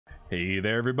Hey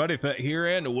there everybody, Thet here,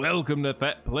 and welcome to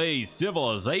Thet Plays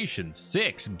Civilization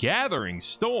VI Gathering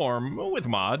Storm with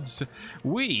mods.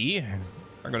 We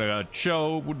are gonna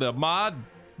show the mod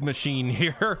machine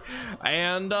here,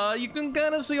 and you can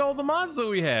kind of see all the mods that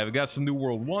we have. We got some new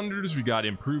world wonders, we got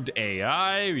improved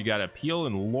AI, we got appeal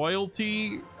and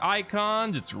loyalty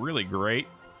icons. It's really great.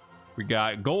 We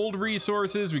got gold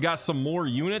resources, we got some more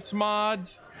units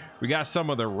mods. We got some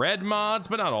of the red mods,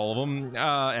 but not all of them.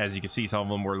 As you can see, some of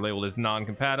them were labeled as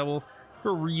non-compatible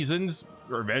for reasons.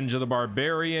 Revenge of the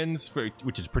Barbarians,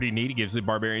 which is pretty neat. It gives the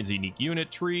Barbarians a unique unit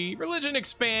tree. Religion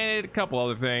expanded, a couple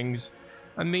other things.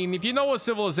 I mean, if you know what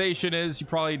Civilization is, you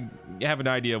probably have an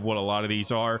idea of what a lot of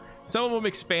these are. Some of them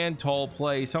expand tall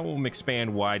play, some of them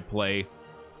expand wide play.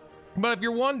 But if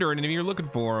you're wondering, and if you're looking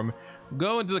for them,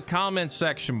 go into the comment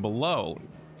section below.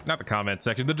 Not the comment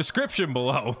section, the description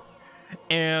below.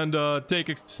 And take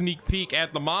a sneak peek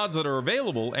at the mods that are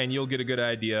available, and you'll get a good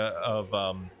idea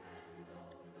of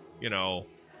you know,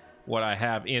 what I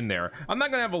have in there. I'm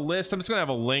not gonna have a list. I'm just gonna have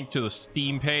a link to the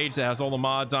Steam page that has all the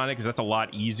mods on it, because that's a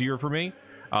lot easier for me,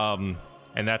 and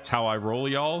that's how I roll,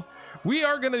 y'all. We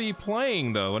are gonna be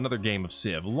playing, though, another game of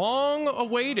Civ, long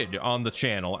awaited on the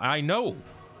channel. I know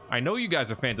you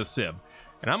guys are fans of Civ,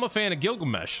 and I'm a fan of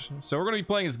Gilgamesh, so we're going to be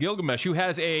playing as Gilgamesh, who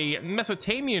has a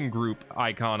Mesopotamian group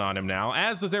icon on him now,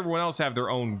 as does everyone else have their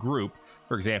own group.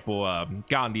 For example,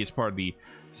 Gandhi is part of the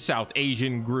South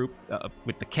Asian group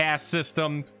with the caste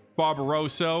system.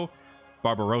 Barbarossa,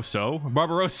 part of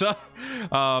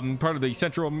the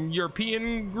Central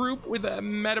European group with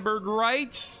Medeberg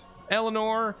rights.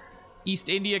 Eleanor, East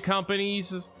India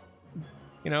companies,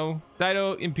 you know,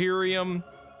 Dido Imperium,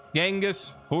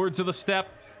 Genghis, Hordes of the Steppe.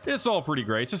 It's all pretty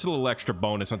great. It's just a little extra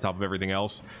bonus on top of everything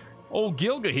else. Old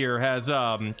Gilga here has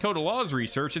Code of Laws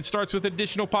research. It starts with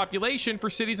additional population for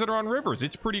cities that are on rivers.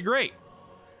 It's pretty great.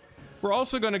 We're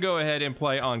also going to go ahead and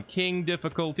play on King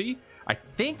difficulty. I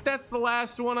think that's the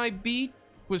last one I beat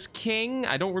was King.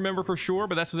 I don't remember for sure,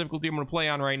 but that's the difficulty I'm going to play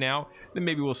on right now. Then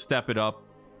maybe we'll step it up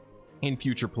in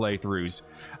future playthroughs.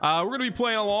 We're going to be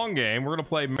playing a long game. We're going to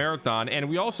play Marathon, and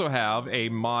we also have a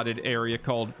modded area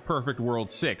called Perfect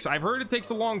World 6. I've heard it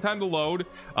takes a long time to load.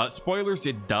 Spoilers,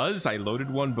 it does. I loaded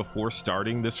one before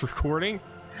starting this recording,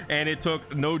 and it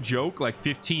took, no joke, like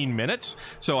 15 minutes.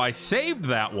 So I saved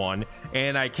that one,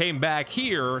 and I came back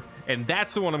here, and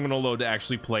that's the one I'm going to load to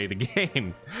actually play the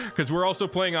game. Because we're also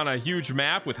playing on a huge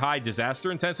map with high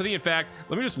disaster intensity. In fact,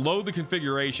 let me just load the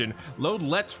configuration. Load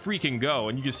Let's Freaking Go,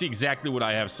 and you can see exactly what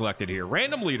I have selected here.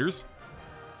 Random leaders.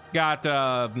 Got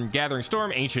Gathering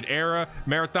Storm, Ancient Era,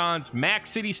 Marathons, Max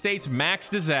City States, Max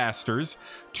Disasters,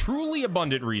 Truly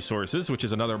Abundant Resources, which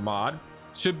is another mod.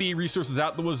 Should be resources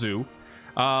out the wazoo.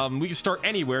 We can start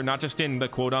anywhere, not just in the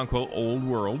quote-unquote old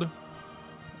world.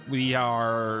 We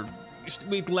are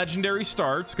with legendary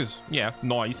starts, because, yeah,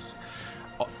 nice.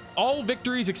 All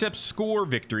victories except score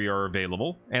victory are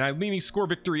available, and I'm leaving score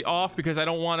victory off because I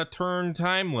don't want to turn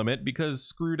time limit, because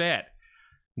screw that.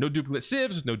 No duplicate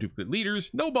civs, no duplicate leaders,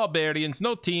 no barbarians,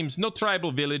 no teams, no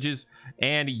tribal villages,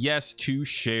 and yes to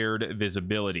shared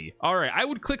visibility. Alright, I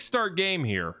would click start game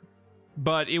here,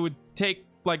 but it would take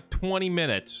like 20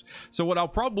 minutes. So what I'll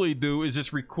probably do is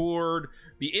just record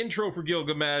the intro for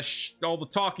Gilgamesh, all the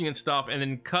talking and stuff, and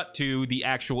then cut to the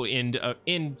actual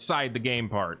inside the game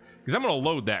part, because I'm going to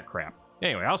load that crap.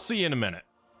 Anyway, I'll see you in a minute.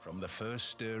 From the first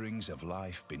stirrings of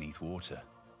life beneath water,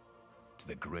 to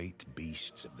the great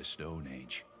beasts of the Stone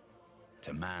Age,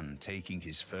 to man taking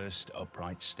his first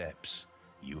upright steps,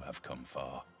 you have come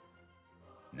far.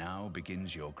 Now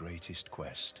begins your greatest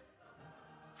quest.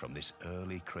 From this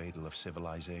early cradle of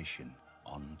civilization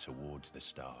on towards the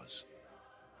stars.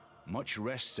 Much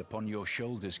rests upon your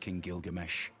shoulders, King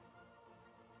Gilgamesh.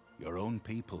 Your own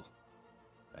people,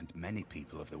 and many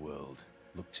people of the world,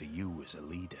 look to you as a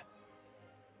leader.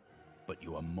 But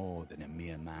you are more than a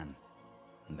mere man,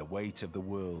 and the weight of the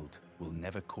world will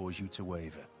never cause you to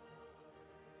waver.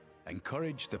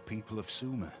 Encourage the people of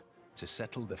Sumer to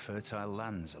settle the fertile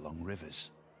lands along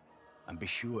rivers, and be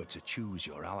sure to choose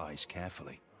your allies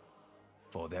carefully.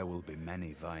 For there will be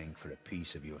many vying for a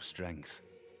piece of your strength.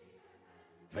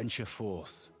 Venture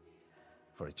forth,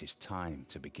 for it is time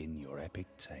to begin your epic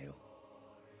tale.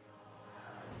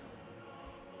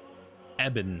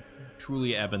 Eben.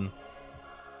 Truly Eben.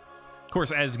 Of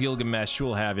course, as Gilgamesh,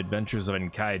 we'll have Adventures of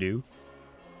Enkidu.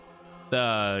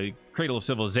 The Cradle of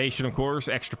Civilization, of course.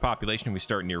 Extra population, we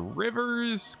start near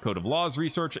rivers. Code of Laws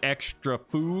research. Extra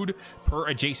food per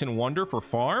adjacent wonder for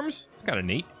farms. It's kind of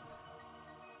neat.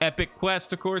 Epic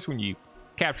quest, of course, when you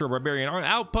capture a barbarian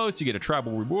outpost, you get a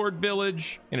tribal reward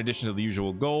village, in addition to the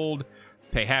usual gold.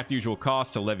 Pay half the usual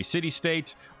cost to levy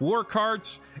city-states, war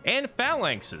carts, and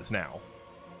phalanxes now.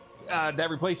 That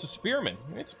replaces spearmen.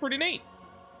 It's pretty neat.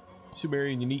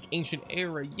 Sumerian unique ancient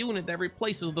era unit that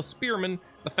replaces the spearmen.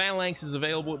 The phalanx is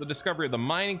available with the discovery of the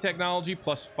mining technology,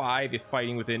 +5 if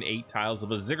fighting within 8 tiles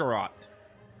of a ziggurat.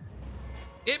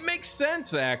 It makes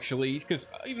sense, actually, because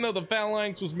even though the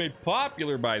phalanx was made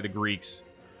popular by the Greeks,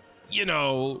 you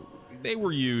know, they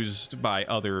were used by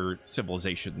other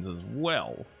civilizations as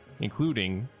well,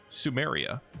 including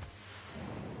Sumeria.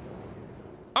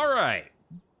 All right.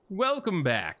 Welcome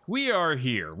back. We are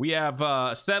here. We have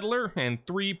a settler and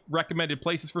 3 recommended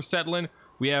places for settling.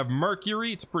 We have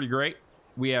Mercury. It's pretty great.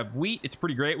 We have wheat. It's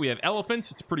pretty great. We have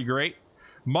elephants. It's pretty great.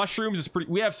 Mushrooms is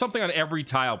pretty... We have something on every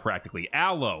tile, practically.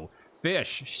 Aloe,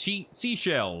 fish,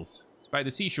 seashells by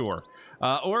the seashore,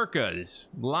 orcas,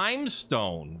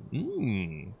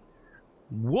 limestone,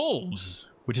 wolves,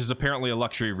 which is apparently a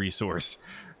luxury resource,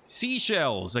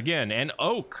 seashells, again, and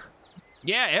oak.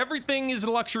 Yeah, everything is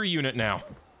a luxury unit now.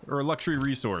 Or a luxury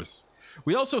resource.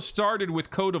 We also started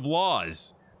with Code of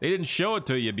Laws. They didn't show it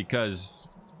to you because,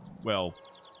 well,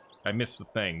 I missed the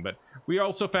thing. But we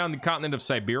also found the continent of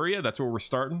Siberia. That's where we're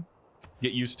starting.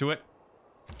 Get used to it.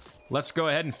 Let's go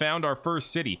ahead and found our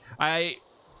first city.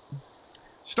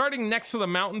 Starting next to the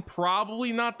mountain,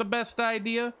 probably not the best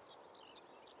idea.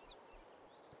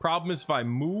 Problem is if I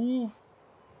move...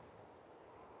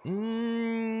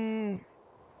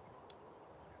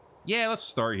 Yeah, let's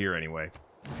start here anyway.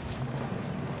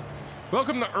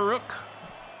 Welcome to Uruk.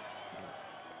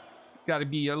 Got to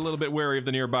be a little bit wary of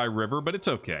the nearby river, but it's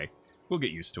okay. We'll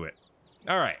get used to it.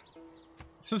 All right.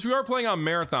 Since we are playing on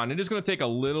Marathon, it is going to take a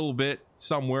little bit,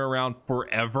 somewhere around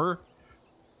forever,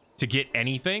 to get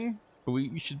anything. But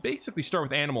we should basically start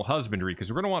with animal husbandry,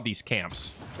 because we're going to want these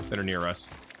camps that are near us.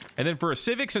 And then for a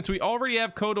civic, since we already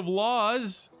have Code of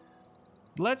Laws,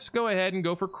 let's go ahead and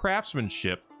go for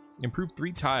craftsmanship. Improve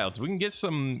 3 tiles. If we can get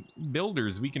some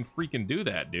builders, we can freaking do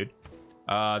that, dude.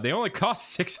 They only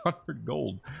cost 600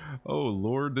 gold. Oh,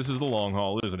 Lord. This is the long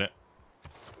haul, isn't it?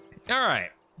 All right.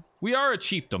 We are a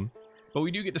chiefdom, but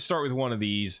we do get to start with one of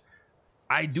these.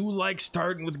 I do like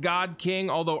starting with God King,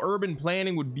 although urban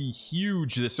planning would be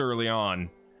huge this early on.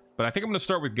 But I think I'm going to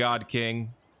start with God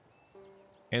King.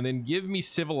 And then give me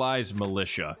civilized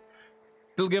militia.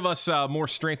 It'll give us more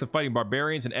strength of fighting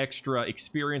barbarians and extra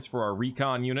experience for our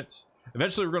recon units.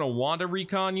 Eventually, we're going to want a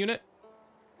recon unit.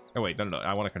 Oh, wait, no.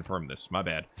 I want to confirm this. My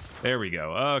bad. There we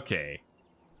go. Okay.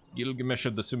 Gilgamesh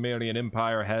of the Sumerian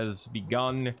Empire has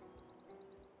begun.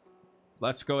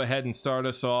 Let's go ahead and start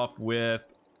us off with...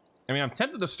 I mean, I'm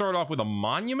tempted to start off with a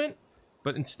monument,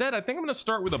 but instead, I think I'm going to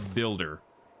start with a builder.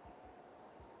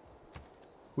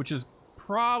 Which is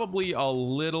probably a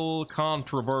little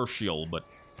controversial, but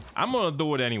I'm going to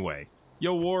do it anyway.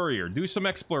 Yo, warrior, do some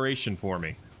exploration for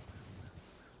me.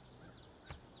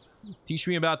 Teach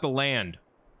me about the land.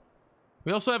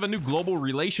 We also have a new global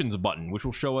relations button, which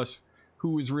will show us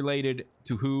who is related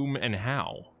to whom and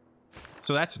how.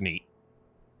 So that's neat.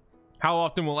 How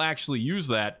often we'll actually use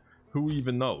that, who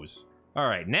even knows?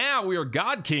 Alright, now we are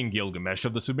God King Gilgamesh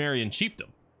of the Sumerian chiefdom.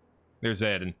 There's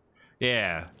that. And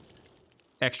yeah.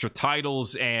 Extra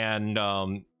titles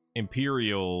and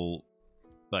imperial,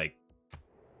 like,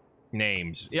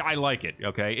 names. Yeah, I like it,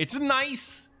 okay? It's a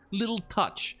nice little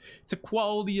touch. It's a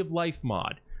quality of life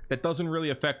mod that doesn't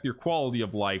really affect your quality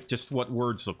of life, just what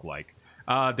words look like.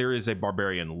 There is a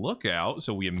barbarian lookout,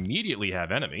 so we immediately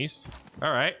have enemies.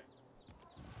 All right.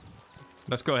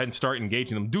 Let's go ahead and start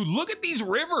engaging them. Dude, look at these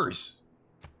rivers!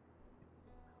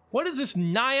 What is this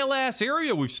Nile-ass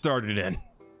area we've started in?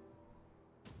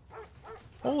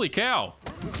 Holy cow.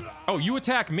 Oh, you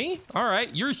attack me? All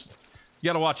right, you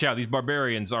gotta watch out. These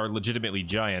barbarians are legitimately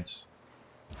giants.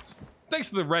 Thanks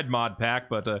to the red mod pack,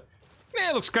 but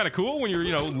it looks kind of cool when you're,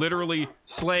 you know, literally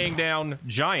slaying down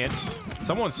giants.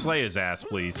 Someone slay his ass,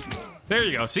 please. There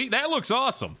you go. See, that looks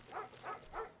awesome.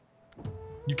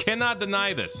 You cannot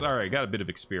deny this. All right, got a bit of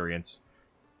experience.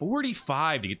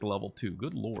 45 to get to level 2.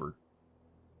 Good lord.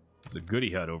 There's a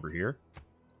goody hut over here.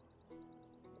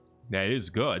 That is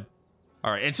good.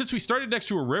 All right, and since we started next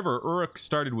to a river, Uruk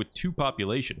started with 2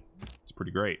 population. It's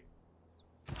pretty great.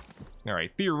 All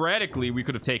right, theoretically, we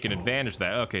could have taken advantage of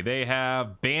that. Okay, they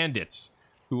have bandits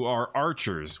who are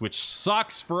archers, which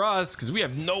sucks for us because we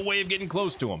have no way of getting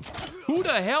close to them. Who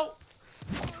the hell?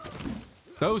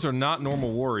 Those are not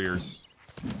normal warriors.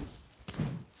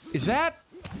 Is that...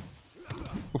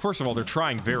 Well, first of all, they're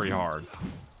trying very hard.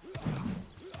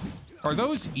 Are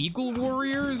those eagle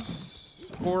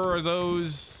warriors? Or are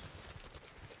those...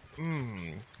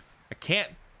 I can't...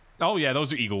 Oh, yeah,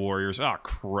 those are eagle warriors. Ah,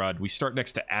 crud. We start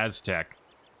next to Aztec.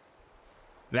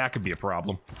 That could be a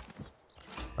problem.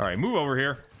 All right, move over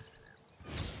here.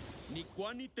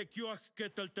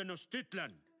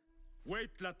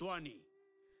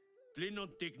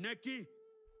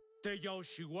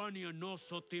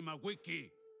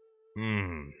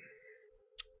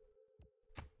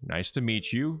 Nice to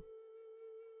meet you.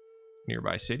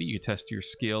 Nearby city, you test your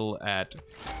skill at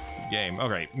game.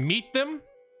 Okay, meet them.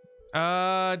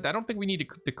 I don't think we need to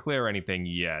declare anything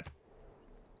yet.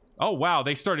 Oh, wow,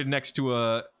 they started next to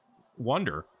a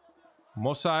wonder.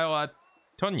 Mosaio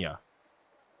Tunya.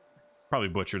 Probably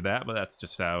butchered that, but that's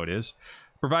just how it is.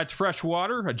 Provides fresh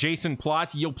water. Adjacent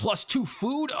plots yield +2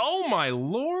 food. Oh, my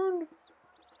lord.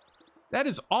 That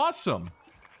is awesome.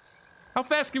 How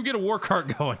fast can we get a war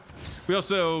cart going? We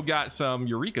also got some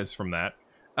Eurekas from that.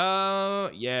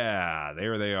 Yeah,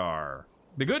 there they are.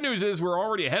 The good news is we're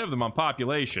already ahead of them on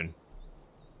population.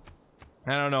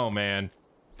 I don't know, man.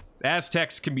 The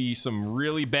Aztecs can be some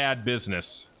really bad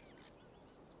business.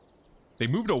 They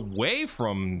moved away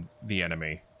from the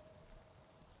enemy.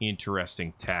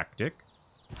 Interesting tactic.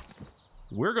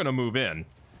 We're gonna move in.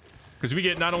 Because we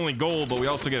get not only gold, but we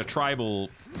also get a tribal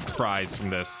prize from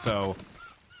this, so...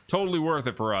 Totally worth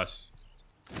it for us.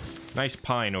 Nice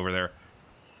pine over there.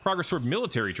 Progress toward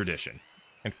military tradition.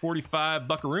 And 45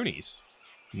 buckaroonies.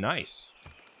 Nice.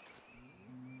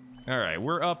 Alright,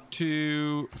 we're up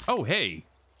to... Oh, hey.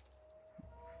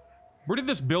 Where did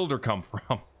this builder come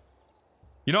from?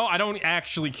 You know, I don't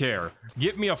actually care.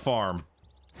 Get me a farm.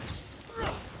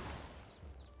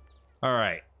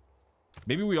 Alright.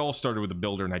 Maybe we all started with a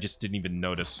builder and I just didn't even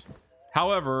notice.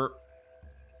 However...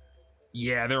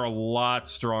 Yeah, they're a lot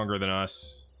stronger than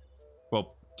us.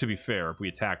 Well, to be fair, if we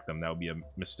attack them, that would be a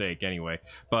mistake anyway.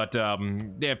 But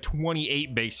they have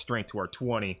 28 base strength to our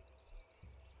 20.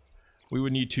 We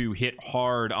would need to hit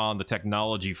hard on the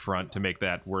technology front to make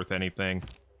that worth anything.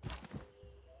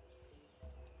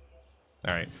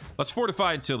 Alright, let's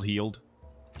fortify until healed.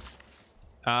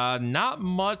 Not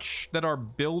much that our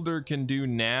builder can do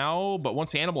now, but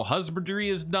once animal husbandry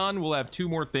is done, we'll have 2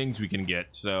 more things we can get,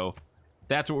 so...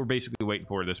 That's what we're basically waiting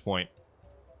for at this point.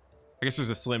 I guess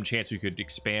there's a slim chance we could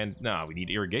expand. No, we need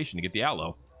irrigation to get the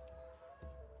aloe.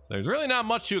 There's really not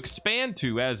much to expand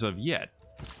to as of yet.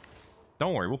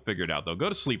 Don't worry, we'll figure it out, though. Go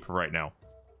to sleep for right now.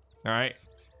 All right.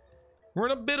 We're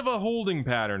in a bit of a holding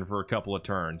pattern for a couple of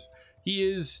turns. He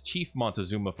is Chief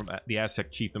Montezuma from the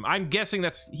Aztec Chiefdom. I'm guessing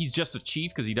he's just a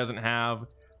chief because he doesn't have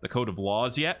the Code of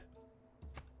Laws yet.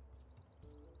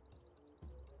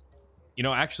 You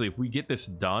know, actually, if we get this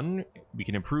done, we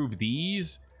can improve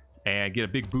these and get a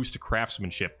big boost to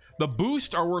craftsmanship. The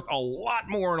boosts are worth a lot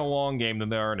more in a long game than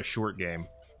they are in a short game.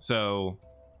 So,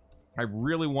 I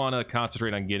really want to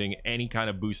concentrate on getting any kind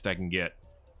of boost I can get.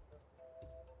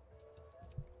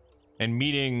 And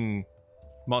meeting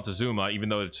Montezuma, even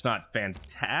though it's not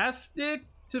fantastic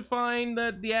to find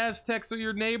that the Aztecs are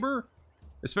your neighbor,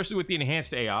 especially with the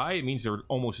enhanced AI, it means they're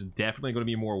almost definitely going to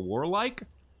be more warlike.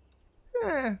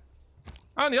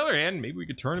 On the other hand, maybe we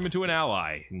could turn him into an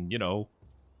ally and, you know,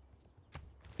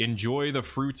 enjoy the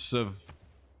fruits of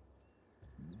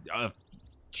a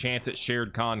chance at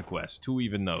shared conquest. Who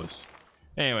even knows?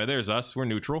 Anyway, there's us. We're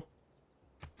neutral.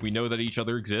 We know that each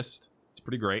other exist. It's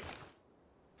pretty great.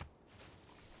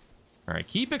 Alright,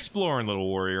 keep exploring, little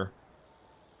warrior.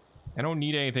 I don't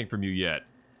need anything from you yet.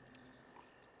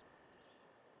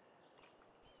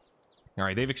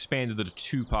 Alright, they've expanded to the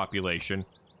 2 population.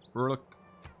 Uruk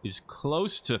is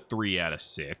close to 3 out of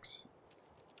 6.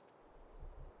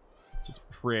 Which is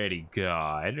pretty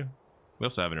good. We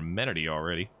also have an amenity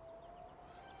already.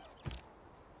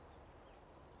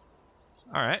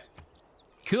 Alright.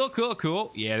 Cool, cool,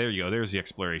 cool. Yeah, there you go. There's the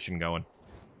exploration going.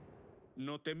 He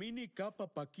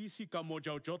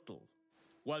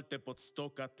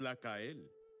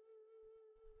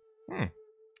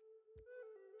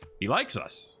likes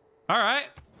us. Alright.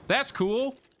 That's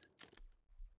cool.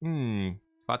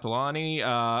 Fatolani.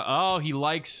 Oh, he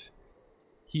likes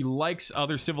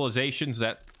other civilizations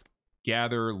that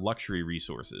gather luxury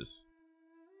resources.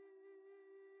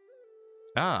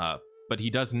 But he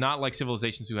does not like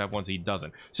civilizations who have ones he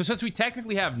doesn't. So since we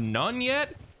technically have none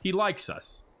yet, he likes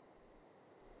us.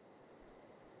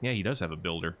 Yeah, he does have a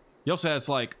builder. He also has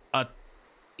like a...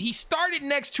 He started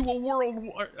next to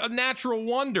a natural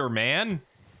wonder, man.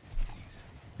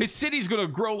 His city's gonna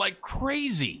grow like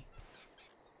crazy.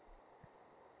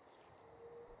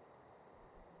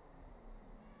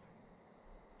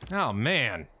 Oh,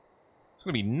 man. It's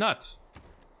gonna be nuts.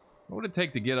 What would it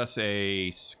take to get us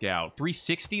a scout?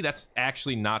 360? That's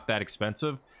actually not that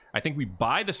expensive. I think we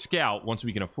buy the scout once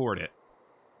we can afford it.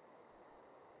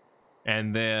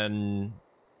 And then...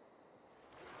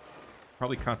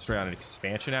 Probably concentrate on an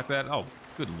expansion after that. Oh,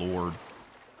 good lord.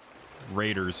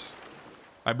 Raiders.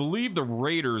 I believe the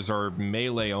raiders are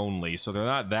melee only, so they're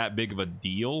not that big of a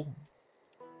deal.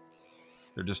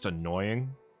 They're just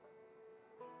annoying.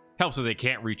 Helps that they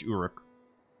can't reach Uruk.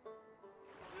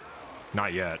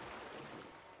 Not yet.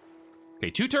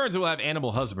 Okay, 2 turns we'll have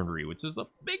animal husbandry, which is a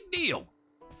big deal.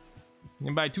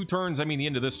 And by 2 turns, I mean the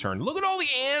end of this turn. Look at all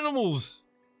the animals,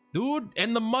 dude,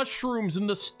 and the mushrooms and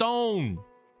the stone.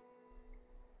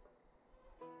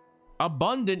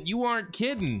 Abundant, you aren't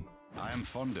kidding. I am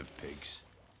fond of pigs.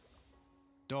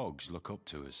 Dogs look up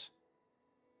to us.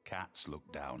 Cats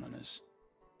look down on us.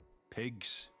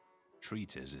 Pigs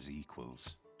treat us as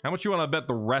equals. How much you want to bet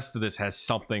the rest of this has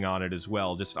something on it as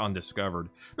well, just undiscovered?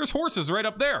 There's horses right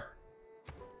up there.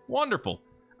 Wonderful.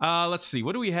 Let's see.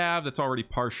 What do we have that's already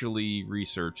partially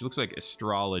researched? It looks like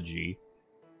astrology.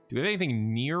 Do we have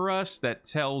anything near us that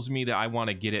tells me that I want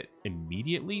to get it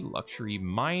immediately? Luxury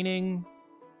mining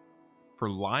for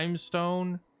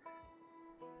limestone.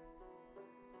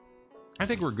 I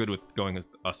think we're good with going with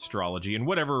astrology and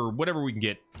whatever we can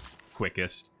get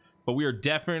quickest. But we are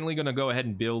definitely going to go ahead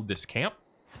and build this camp.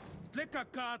 Well,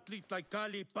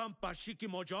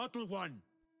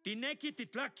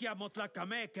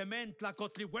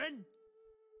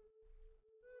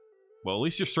 at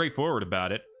least you're straightforward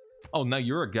about it. Oh, now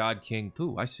you're a god king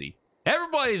too. I see.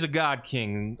 Everybody's a god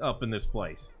king up in this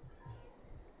place.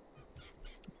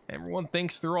 Everyone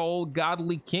thinks they're all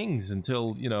godly kings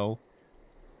until, you know,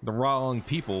 the wrong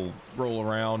people roll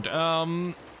around.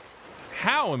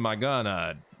 How am I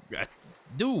gonna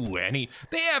do any?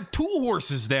 They have 2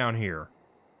 horses down here.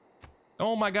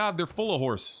 Oh my god, they're full of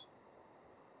horse.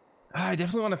 I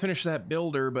definitely want to finish that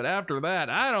builder, but after that,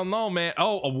 I don't know, man.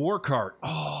 Oh, a war cart.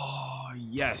 Oh,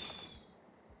 yes.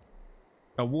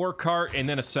 A war cart and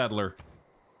then a settler.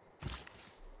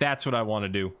 That's what I want to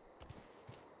do.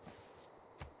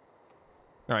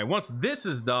 All right, once this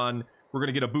is done, we're going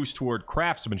to get a boost toward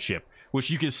craftsmanship, which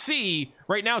you can see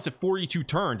right now it's at 42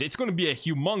 turns. It's going to be a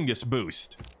humongous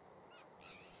boost.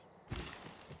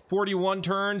 41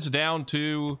 turns down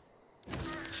to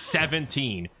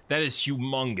 17. That is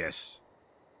humongous.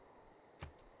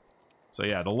 So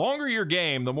yeah, the longer your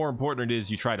game, the more important it is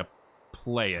you try to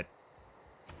play it.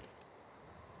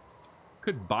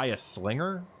 Could buy a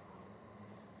slinger.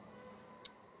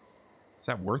 Is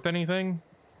that worth anything?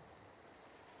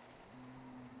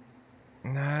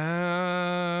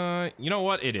 You know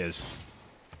what? It is.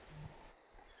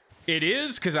 It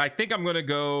is, because I think I'm going to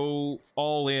go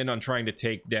all in on trying to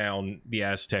take down the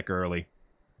Aztec early.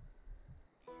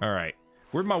 Alright.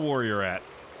 Where'd my warrior at?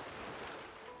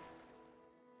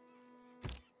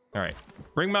 Alright.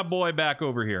 Bring my boy back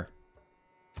over here.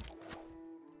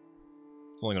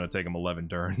 It's only going to take him 11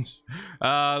 turns.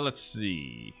 Let's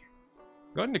see.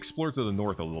 Go ahead and explore to the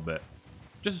north a little bit.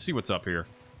 Just to see what's up here.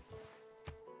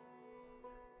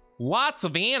 Lots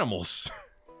of animals.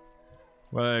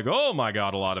 Like, oh my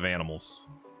god, a lot of animals.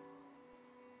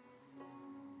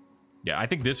 Yeah, I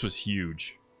think this was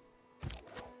huge.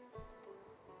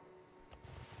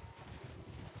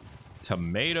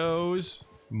 Tomatoes.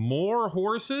 More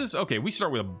horses? Okay, we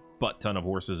start with a butt ton of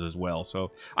horses as well, so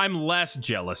I'm less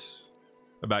jealous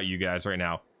about you guys right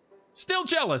now. Still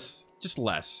jealous, just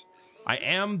less. I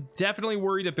am definitely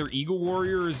worried that their Eagle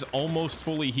Warrior is almost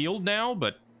fully healed now,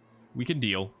 but we can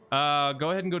deal.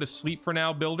 Go ahead and go to sleep for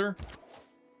now, builder.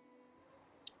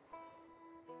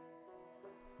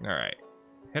 Alright.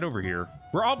 Head over here.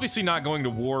 We're obviously not going to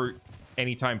war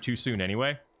anytime too soon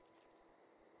anyway.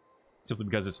 Simply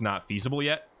because it's not feasible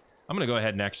yet. I'm going to go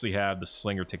ahead and actually have the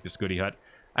slinger take this goody hut.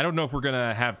 I don't know if we're going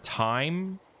to have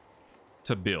time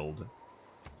to build.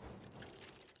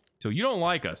 So you don't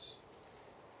like us.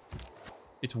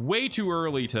 It's way too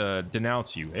early to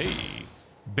denounce you. Hey,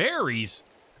 berries.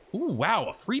 Ooh, wow,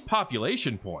 a free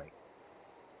population point.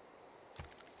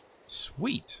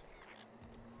 Sweet.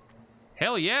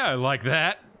 Hell yeah, I like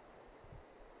that.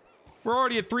 We're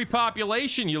already at 3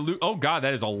 population. You lose. Oh god,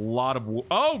 that is a lot of.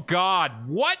 Oh god,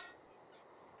 what?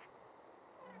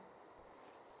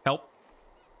 Help.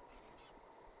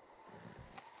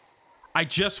 I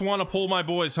just want to pull my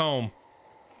boys home.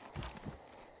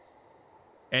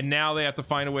 And now they have to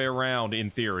find a way around, in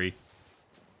theory.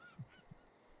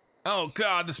 Oh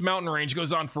god, this mountain range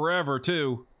goes on forever,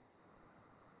 too.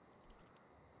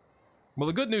 Well,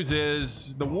 the good news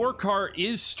is, the war cart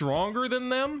is stronger than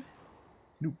them.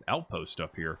 New outpost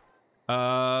up here.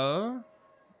 Alright.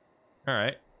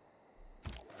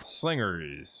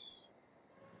 Slingers.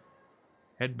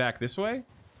 Head back this way?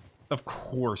 Of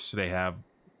course they have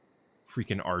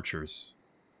freaking archers.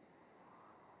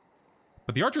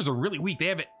 But the archers are really weak. They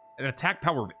have an attack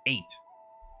power of 8.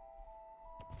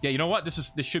 Yeah, you know what?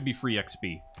 This should be free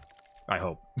XP. I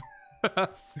hope.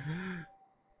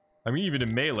 I mean, even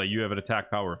in melee, you have an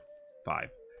attack power 5.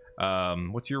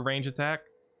 What's your range attack?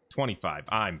 25.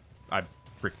 I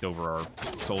fricked over our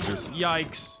soldiers.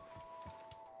 Yikes.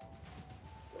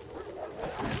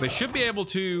 They should be able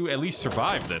to at least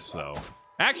survive this, though.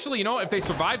 Actually, you know, if they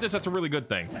survive this, that's a really good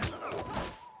thing.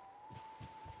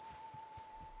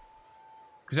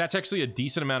 Because that's actually a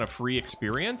decent amount of free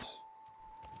experience.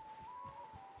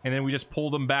 And then we just pull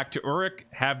them back to Uruk,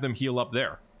 have them heal up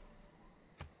there.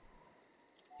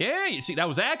 Yeah, you see, that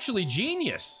was actually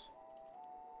genius.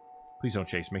 Please don't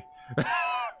chase me.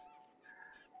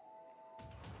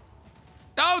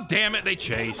 Oh, damn it, they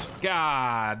chased.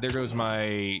 God, there goes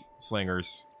my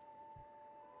slingers.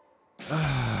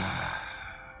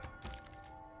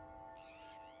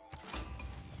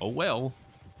 Oh, well.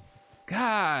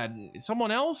 God,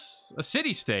 someone else? A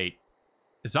city-state.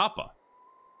 Zappa.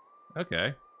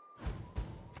 Okay.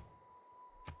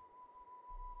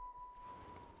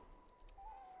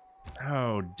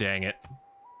 Oh, dang it.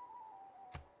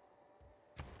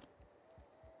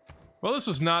 Well, this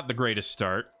was not the greatest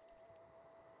start.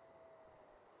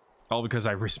 All because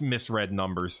I misread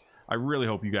numbers. I really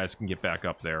hope you guys can get back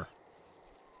up there.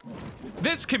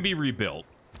 This can be rebuilt.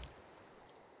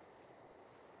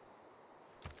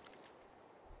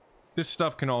 This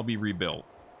stuff can all be rebuilt.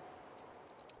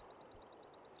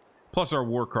 Plus our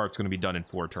war cart's going to be done in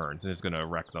 4 turns, and it's going to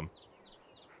wreck them.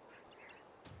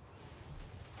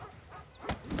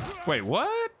 Wait,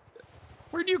 what?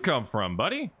 Where'd you come from,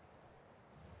 buddy?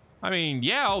 I mean,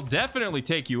 yeah, I'll definitely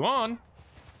take you on.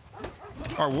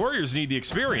 Our warriors need the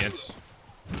experience.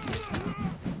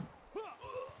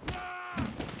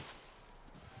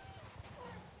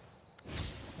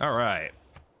 All right.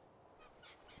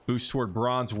 Boost toward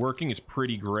bronze working is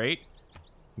pretty great.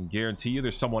 I can guarantee you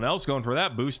there's someone else going for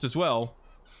that boost as well.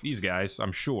 These guys,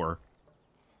 I'm sure.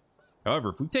 However,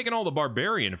 if we've taken all the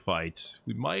barbarian fights,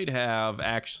 we might have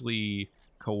actually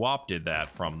co-opted that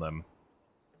from them.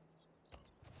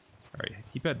 All right,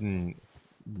 keep heading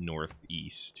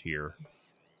northeast here.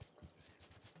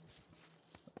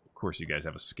 Of course, you guys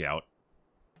have a scout.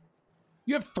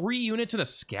 You have 3 units and a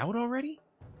scout already?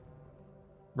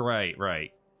 Right,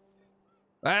 right.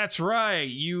 That's right.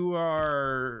 You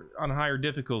are on higher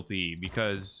difficulty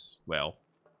because, well,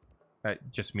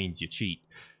 that just means you cheat.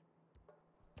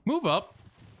 Move up,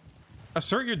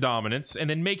 assert your dominance, and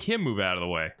then make him move out of the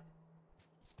way.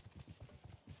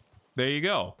 There you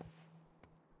go.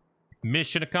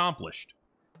 Mission accomplished.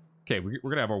 Okay, we're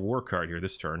going to have our war card here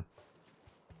this turn.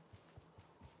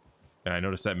 And I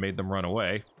noticed that made them run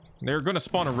away. They're going to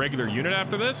spawn a regular unit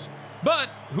after this. But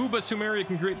who but Sumeria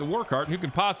can create the war card, and who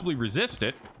can possibly resist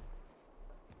it?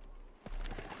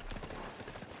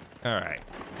 Alright.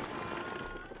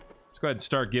 Let's go ahead and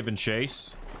start giving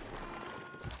chase.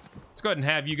 Let's go ahead and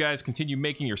have you guys continue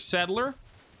making your settler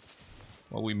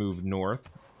while we move north.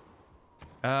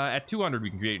 At 200,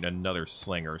 we can create another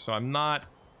slinger, so I'm not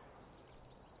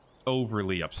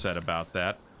overly upset about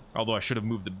that. Although I should have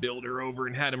moved the builder over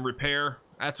and had him repair.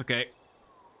 That's okay.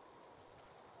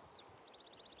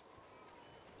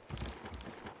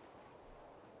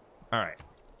 Alright.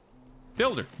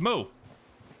 Builder, move.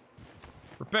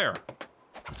 Repair.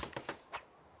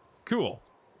 Cool.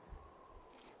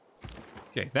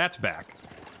 Okay, that's back.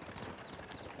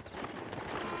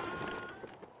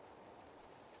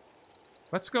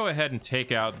 Let's go ahead and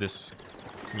take out this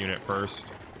unit first.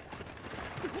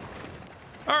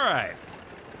 Alright.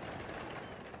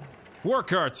 War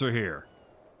carts are here.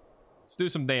 Let's do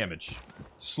some damage.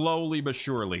 Slowly but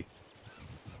surely.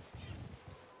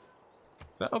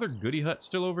 Is that other goody hut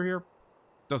still over here?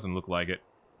 Doesn't look like it.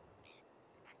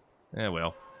 Eh,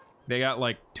 well. They got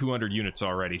like 200 units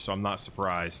already, so I'm not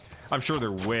surprised. I'm sure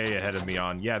they're way ahead of me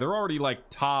on... Yeah, they're already like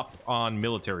top on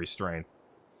military strength.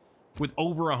 With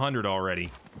over 100 already.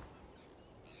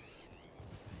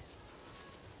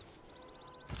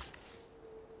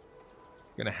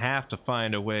 Gonna have to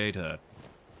find a way to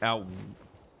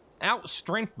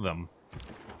out-strength them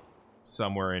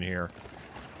somewhere in here.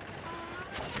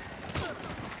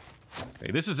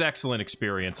 Okay, this is excellent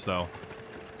experience, though.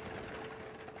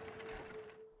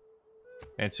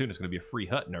 And soon it's going to be a free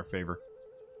hut in our favor.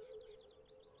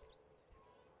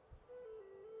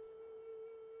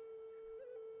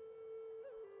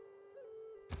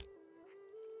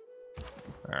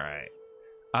 Alright.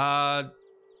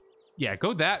 Yeah,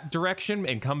 go that direction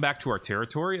and come back to our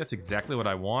territory. That's exactly what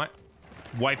I want.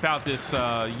 Wipe out this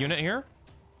unit here.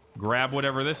 Grab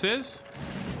whatever this is.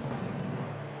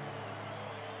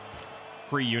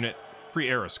 Free unit. Free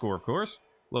era score, of course.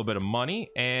 A little bit of money.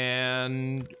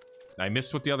 And I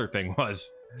missed what the other thing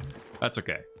was. That's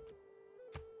okay.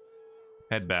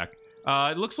 Head back.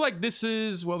 It looks like this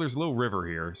is... Well, there's a little river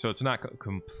here, so it's not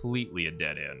completely a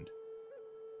dead end.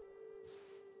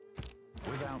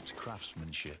 Without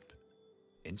craftsmanship,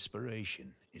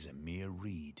 inspiration is a mere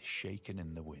reed shaken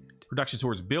in the wind. Production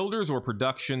towards builders or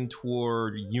production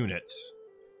toward units?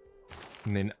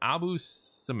 And then Abu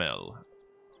Samel.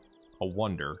 A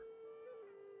wonder.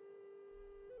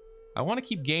 I want to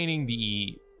keep gaining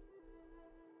the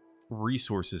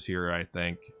resources here, I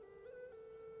think.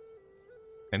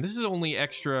 And this is only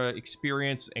extra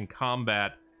experience and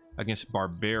combat against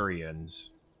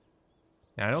barbarians.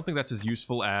 And I don't think that's as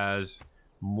useful as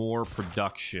more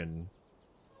production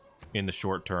in the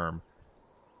short term.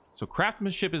 So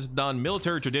craftsmanship is done.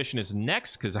 Military tradition is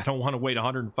next, because I don't want to wait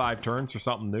 105 turns for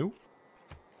something new.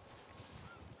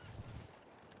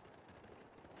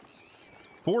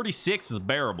 46 is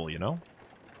bearable, you know?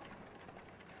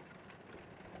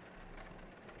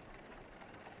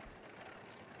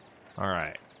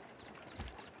 Alright.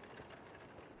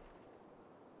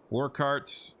 War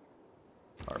carts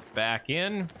are back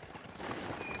in.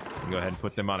 Go ahead and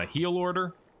put them on a heal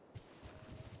order.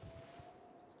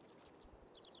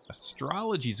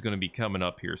 Astrology is going to be coming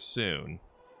up here soon.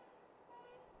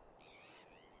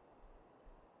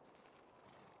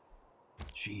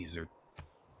 Jeez, I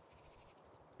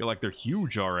feel like they're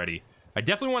huge already. I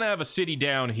definitely want to have a city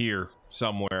down here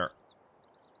somewhere.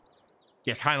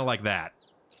 Yeah, kind of like that.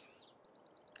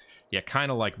 Yeah,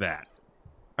 kind of like that.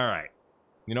 All right.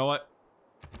 You know what?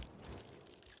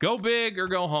 Go big or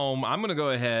go home. I'm going to go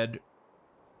ahead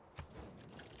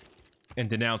and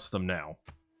denounce them now.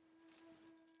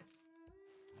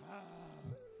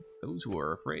 Those who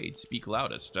are afraid speak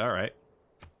loudest. All right.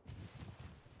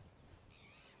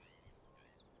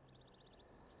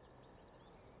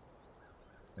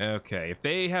 Okay, if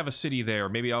they have a city there,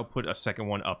 maybe I'll put a second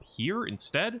one up here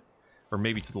instead. Or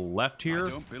maybe to the left here. I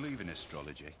don't believe in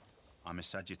astrology. I'm a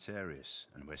Sagittarius,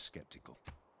 and we're skeptical.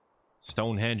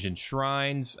 Stonehenge and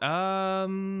shrines.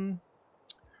 Archery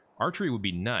would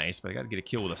be nice, but I gotta get a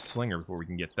kill with a slinger before we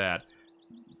can get that.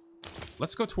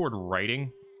 Let's go toward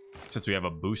writing, since we have a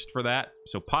boost for that.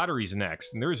 So pottery's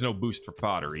next, and there is no boost for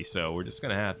pottery, so we're just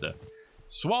gonna have to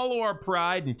swallow our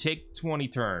pride and take 20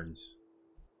 turns.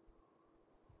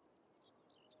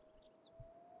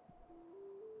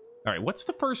 Alright, what's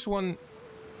the first one?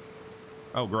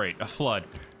 Oh, great, a flood.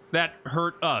 That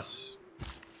hurt us.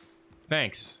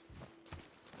 Thanks.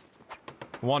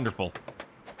 Wonderful.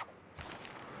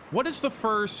 What is the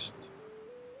first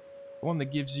one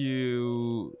that gives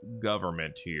you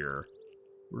government here?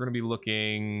 We're going to be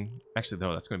looking... Actually,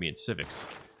 no, that's going to be in civics.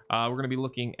 We're going to be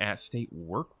looking at state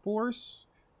workforce.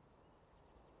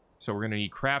 So we're going to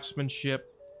need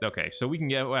craftsmanship. Okay, so we can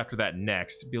go after that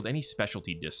next. Build any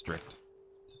specialty district.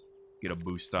 Just get a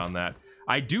boost on that.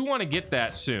 I do want to get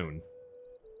that soon.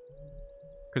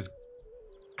 Because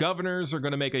governors are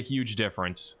going to make a huge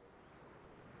difference.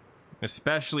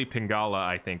 Especially Pingala,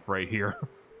 I think, right here.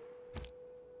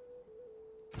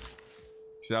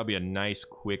 So that'll be a nice,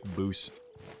 quick boost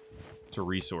to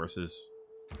resources.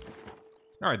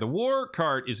 Alright, the war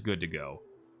cart is good to go.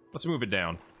 Let's move it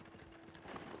down.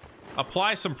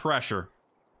 Apply some pressure.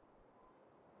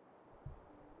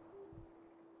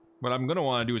 What I'm going to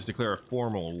want to do is declare a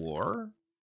formal war.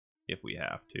 If we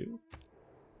have to.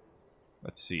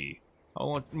 Let's see.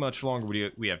 How much longer do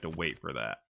we have to wait for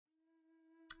that?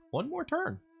 One more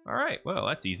turn. Alright, well,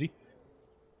 that's easy.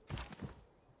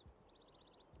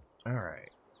 Alright.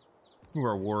 Move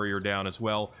our warrior down as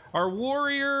well. Our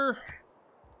warrior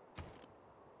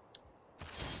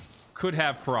could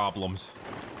have problems.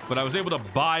 But I was able to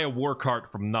buy a war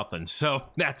cart from nothing. So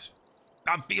that's...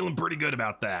 I'm feeling pretty good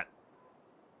about that.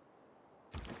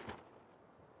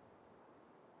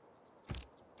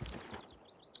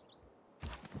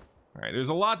 Alright, there's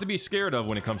a lot to be scared of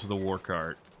when it comes to the war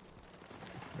cart.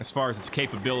 As far as its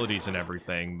capabilities and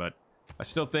everything, but I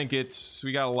still think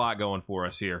we got a lot going for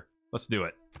us here. Let's do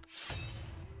it.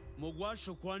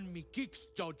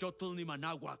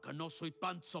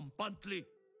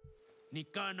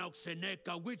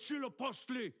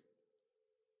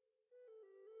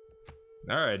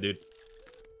 Alright, dude.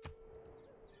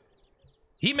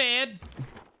 He mad.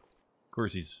 Of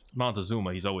course, he's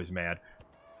Montezuma. He's always mad.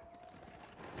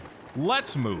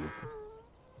 Let's move.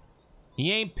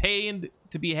 He ain't paying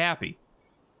to be happy.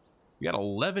 We got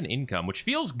 11 income, which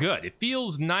feels good. It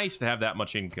feels nice to have that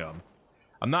much income.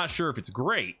 I'm not sure if it's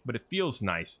great, but it feels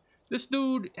nice. This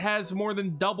dude has more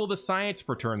than double the science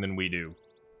per turn than we do.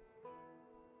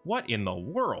 What in the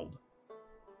world?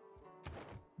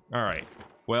 Alright,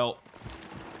 well...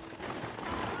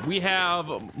 we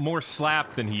have more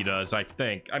slap than he does, I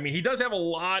think. I mean, he does have a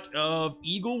lot of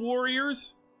Eagle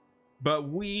Warriors, but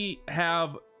we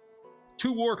have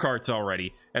 2 war carts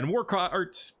already. And war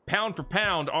carts, pound for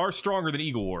pound, are stronger than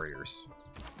Eagle Warriors.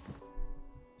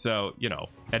 So, you know,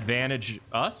 advantage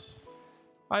us,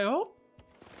 I hope?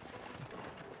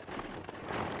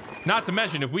 Not to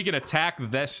mention, if we can attack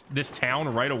this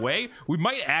town right away, we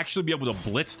might actually be able to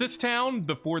blitz this town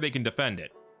before they can defend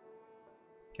it.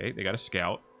 Okay, they got a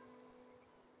scout.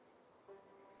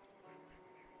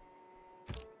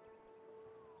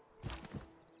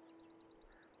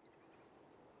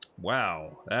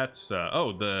 Wow, that's...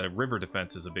 oh, the river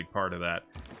defense is a big part of that.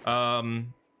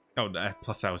 Oh,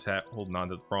 plus I was holding on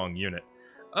to the wrong unit.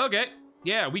 Okay,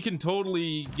 yeah, we can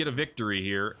totally get a victory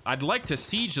here. I'd like to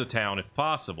siege the town if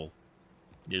possible.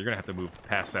 Yeah, you're gonna have to move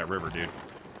past that river, dude.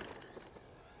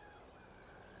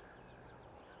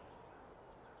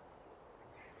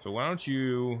 So why don't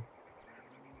you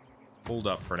hold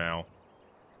up for now?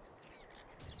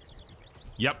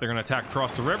 Yep, they're gonna attack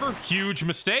across the river. Huge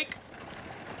mistake.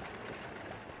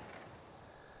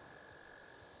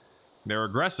 They're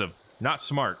aggressive, not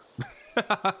smart.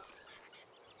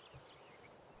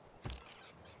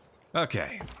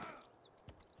 Okay.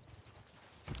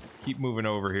 Keep moving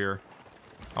over here.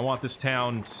 I want this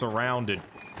town surrounded.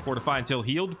 Fortify until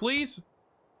healed, please.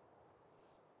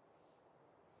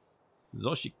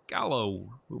 Zoshikalo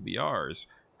will be ours.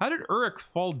 How did Uruk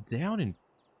fall down in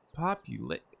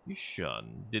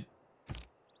population?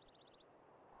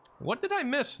 What did I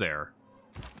miss there?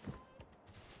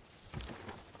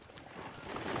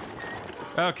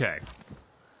 Okay.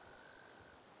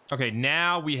 Okay,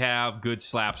 now we have good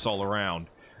slaps all around.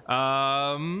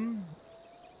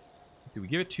 Do we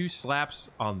give it 2 slaps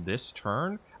on this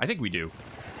turn? I think we do.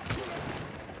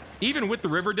 Even with the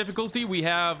river difficulty, we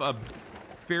have a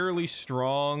fairly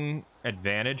strong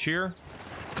advantage here.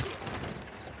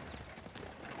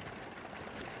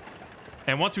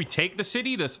 And once we take the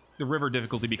city, the river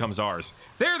difficulty becomes ours.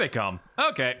 There they come.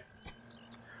 Okay.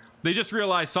 They just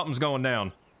realized something's going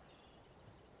down.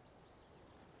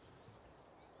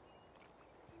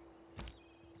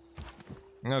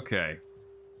 Okay.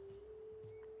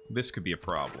 This could be a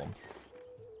problem.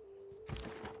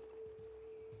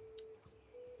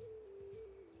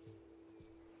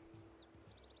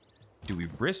 Do we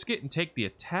risk it and take the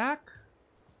attack?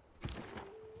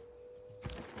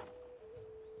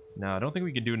 No, I don't think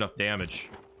we can do enough damage.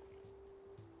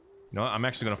 You know what? I'm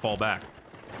actually going to fall back.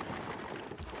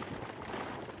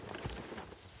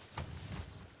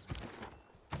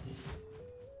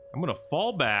 I'm going to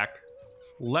fall back.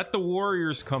 Let the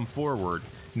warriors come forward.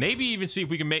 Maybe even see if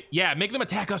we can make... Yeah, make them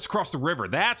attack us across the river.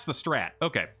 That's the strat.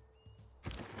 Okay.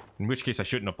 In which case, I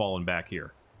shouldn't have fallen back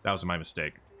here. That was my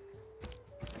mistake.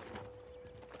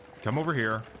 Come over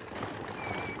here.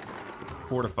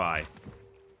 Fortify.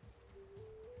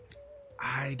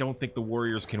 I don't think the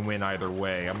warriors can win either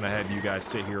way. I'm going to have you guys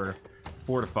sit here and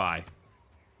fortify.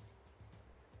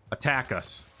 Attack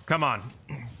us. Come on.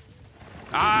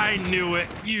 I knew it,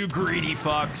 you greedy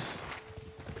fucks.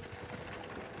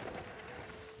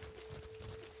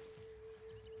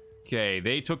 Okay,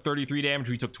 they took 33 damage,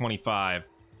 we took 25.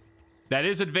 That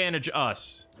is advantage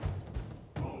us.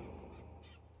 Okay,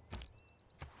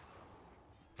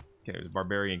 there's a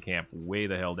barbarian camp way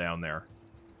the hell down there.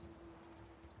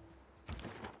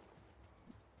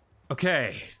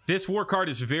 Okay, this war card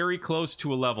is very close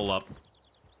to a level up.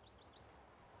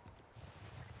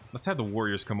 Let's have the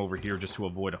warriors come over here just to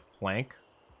avoid a flank.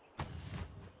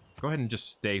 Go ahead and just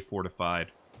stay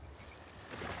fortified.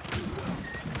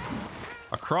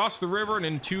 Across the river and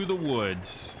into the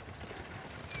woods.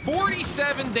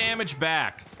 47 damage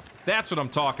back. That's what I'm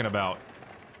talking about.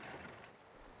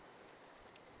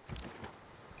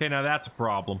 Okay, now that's a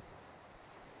problem.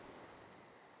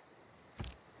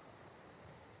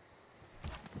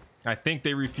 I think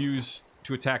they refused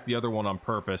to attack the other one on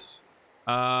purpose.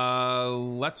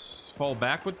 Let's fall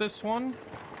back with this one.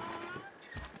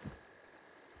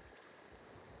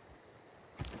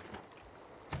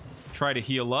 Try to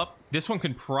heal up. This one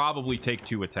can probably take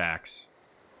 2 attacks.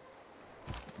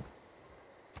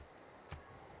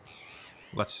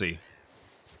 Let's see.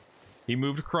 He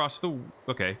moved across the...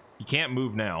 Okay, he can't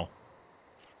move now.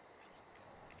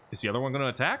 Is the other one going to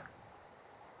attack?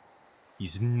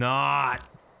 He's not.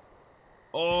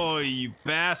 Oh, you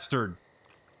bastard.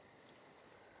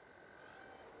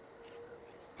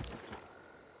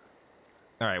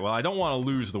 Alright, well, I don't want to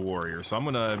lose the warrior, so I'm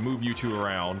going to move you 2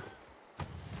 around.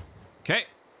 Okay.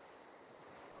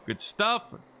 Good stuff.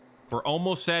 We're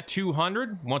almost at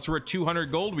 200. Once we're at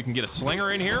 200 gold, we can get a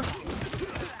slinger in here.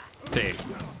 Take.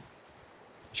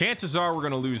 Chances are we're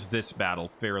going to lose this battle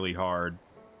fairly hard.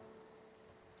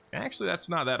 Actually, that's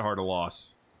not that hard a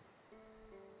loss.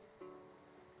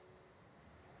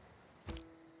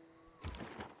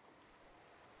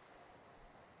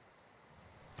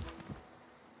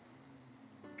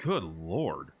 Good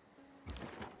lord.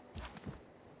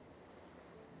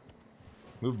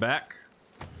 Move back.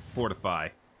 Fortify.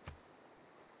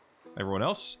 Everyone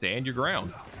else, stand your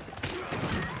ground.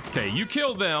 Okay, you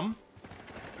kill them.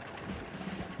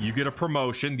 You get a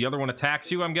promotion. The other one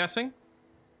attacks you, I'm guessing?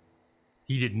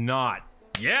 He did not.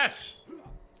 Yes!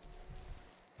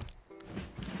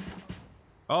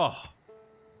 Oh.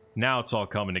 Now it's all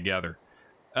coming together.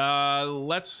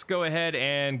 Let's go ahead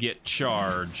and get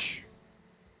charge.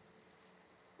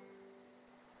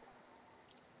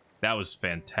 That was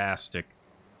fantastic.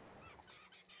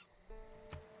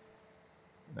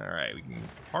 Alright, we can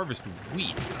harvest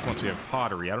wheat once we have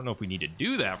pottery. I don't know if we need to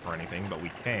do that for anything, but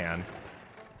we can.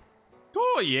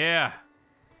 Oh, yeah.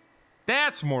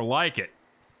 That's more like it.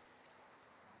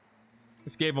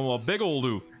 This gave them a big old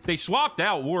oof. They swapped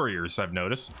out warriors, I've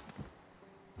noticed.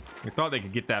 I thought they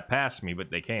could get that past me, but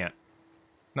they can't.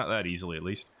 Not that easily, at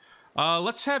least.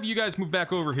 Let's have you guys move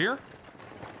back over here.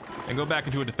 And go back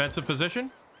into a defensive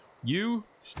position. You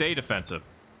stay defensive.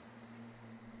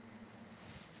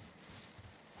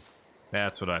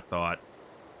 That's what I thought.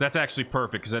 That's actually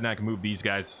perfect, because then I can move these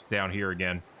guys down here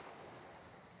again.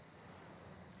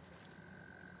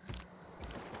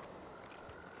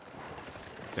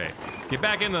 Okay, get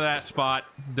back into that spot.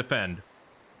 Defend.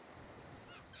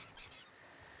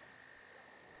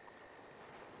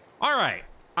 All right,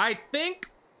 I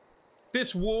think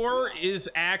this war is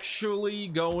actually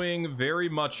going very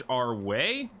much our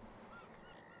way.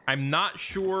 I'm not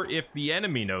sure if the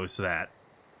enemy knows that,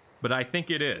 but I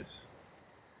think it is.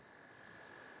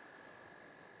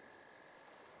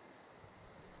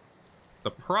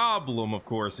 The problem, of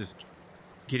course, is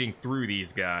getting through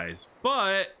these guys,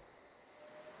 but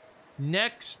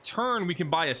next turn we can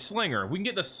buy a slinger. We can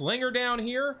get the slinger down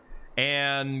here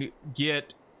and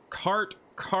get cart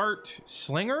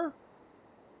slinger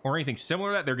or anything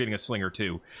similar to that. They're getting a slinger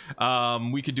too.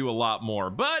 We could do a lot more,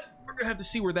 but we're gonna have to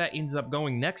see where that ends up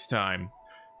going next time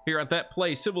here on Thet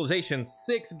Plays Civilization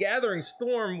VI Gathering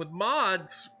Storm with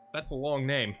mods. That's a long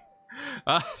name.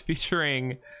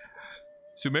 Featuring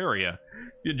Sumeria.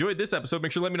 If you enjoyed this episode,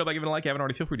 make sure to let me know by giving a like. If you haven't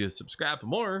already, feel free to subscribe for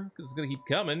more, because it's going to keep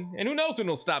coming. And who knows when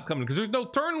it'll stop coming, because there's no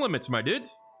turn limits, my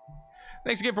dudes.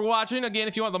 Thanks again for watching. Again,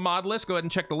 if you want the mod list, go ahead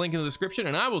and check the link in the description,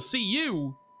 and I will see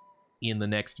you in the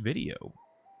next video.